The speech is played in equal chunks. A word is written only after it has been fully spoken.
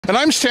And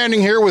I'm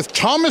standing here with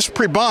Tomas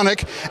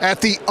Pribanic at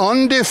the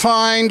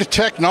Undefined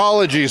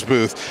Technologies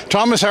booth.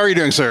 Thomas, how are you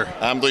doing, sir?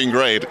 I'm doing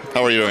great.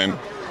 How are you doing?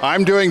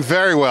 I'm doing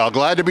very well.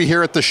 Glad to be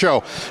here at the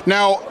show.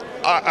 Now,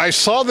 I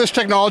saw this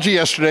technology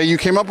yesterday. You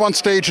came up on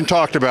stage and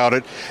talked about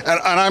it, and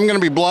I'm going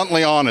to be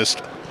bluntly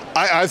honest.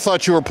 I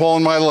thought you were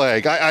pulling my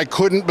leg. I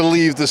couldn't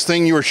believe this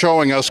thing you were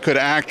showing us could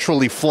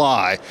actually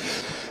fly.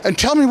 And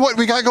tell me what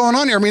we got going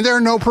on here. I mean, there are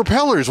no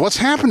propellers. What's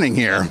happening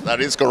here? That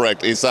is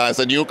correct. It's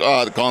a new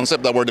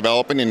concept that we're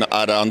developing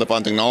at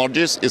Undefined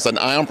Technologies. It's an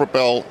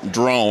ion-propelled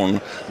drone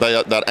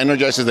that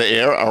energizes the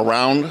air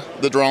around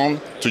the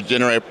drone to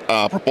generate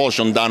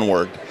propulsion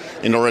downward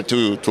in order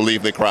to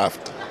leave the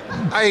craft.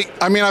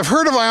 I mean, I've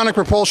heard of ionic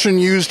propulsion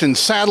used in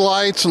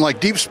satellites and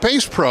like deep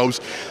space probes.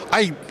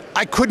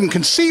 I couldn't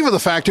conceive of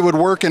the fact it would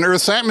work in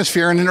Earth's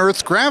atmosphere and in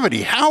Earth's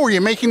gravity. How are you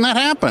making that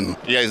happen?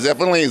 Yeah, it's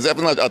definitely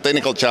a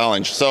technical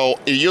challenge. So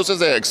it uses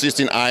the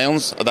existing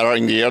ions that are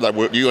in the air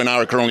that you and I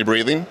are currently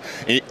breathing,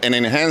 and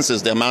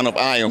enhances the amount of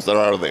ions that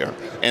are there.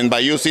 And by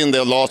using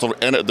the laws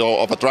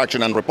of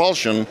attraction and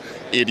repulsion,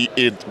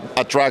 it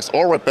attracts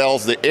or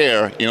repels the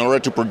air in order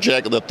to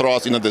project the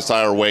thrust in a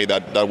desired way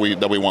that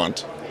we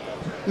want.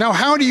 Now,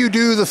 how do you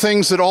do the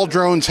things that all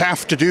drones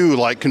have to do,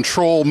 like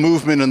control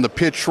movement in the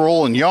pitch,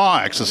 roll, and yaw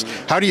axis?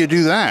 How do you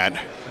do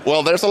that?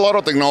 Well, there's a lot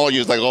of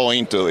technologies that go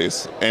into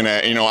this, and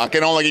I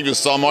can only give you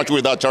so much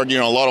without charging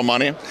you a lot of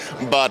money.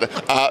 But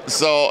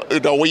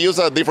we use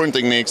different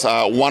techniques.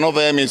 One of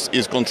them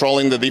is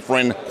controlling the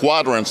different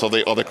quadrants of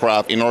the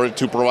craft in order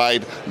to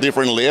provide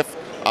different lift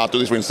to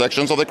different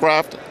sections of the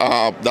craft.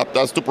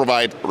 That's to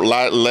provide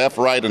left,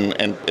 right,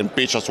 and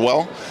pitch as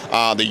well.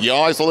 The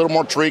yaw is a little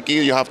more tricky.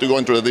 You have to go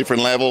into the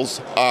different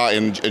levels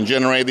and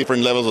generate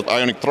different levels of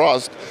ionic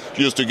thrust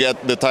just to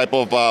get the type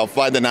of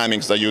flight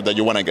dynamics that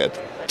you want to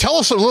get. Tell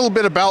us a little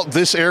bit about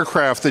this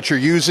aircraft that you're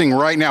using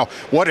right now.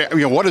 What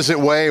does it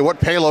weigh?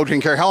 What payload can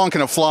it carry? How long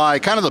can it fly?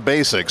 Kind of the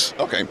basics.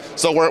 Okay,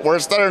 so we're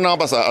starting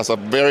up as a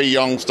very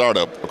young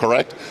startup,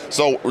 correct?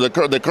 So the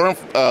current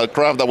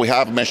craft that we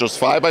have measures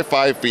 5 by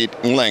 5 feet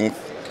in length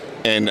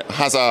and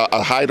has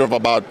a height of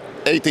about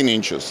 18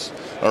 inches.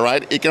 All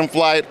right, it can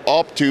fly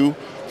up to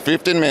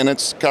 15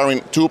 minutes,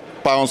 carrying 2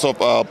 pounds of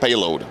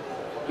payload.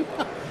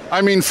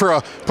 I mean, for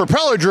a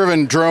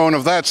propeller-driven drone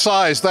of that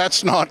size,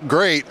 that's not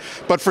great.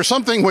 But for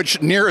something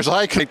which, near as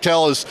I can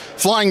tell, is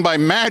flying by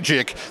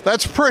magic,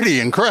 that's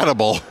pretty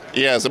incredible.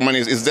 Yes, I mean,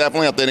 it's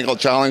definitely a technical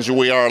challenge.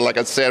 We are, like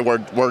I said,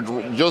 we're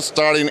just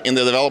starting in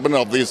the development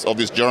of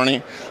this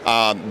journey.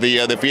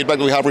 The feedback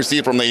we have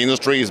received from the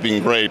industry has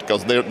been great,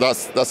 because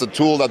that's a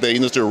tool that the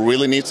industry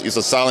really needs. Is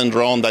a silent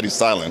drone that is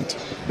silent.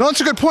 No, that's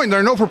a good point. There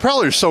are no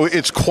propellers, so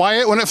it's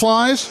quiet when it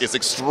flies? It's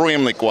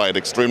extremely quiet,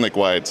 extremely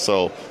quiet.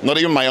 So not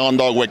even my own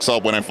dog wakes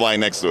up when I fly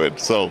next to it.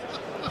 So.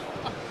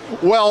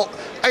 Well,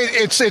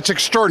 it's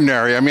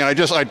extraordinary. I mean, I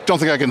don't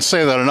think I can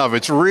say that enough.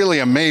 It's really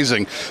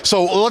amazing.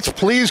 So let's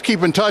please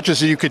keep in touch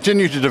as you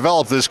continue to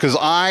develop this, because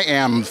I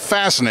am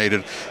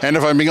fascinated, and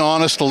if I'm being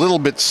honest, a little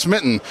bit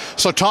smitten.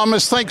 So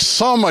Thomas, thanks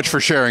so much for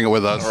sharing it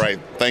with us. All right,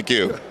 thank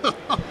you.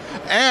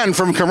 And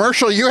from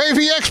Commercial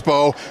UAV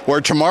Expo,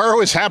 where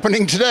tomorrow is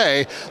happening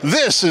today,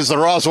 this is the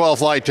Roswell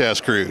Flight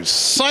Test Crew,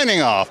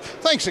 signing off.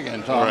 Thanks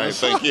again,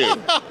 Thomas. All right, thank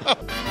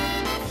you.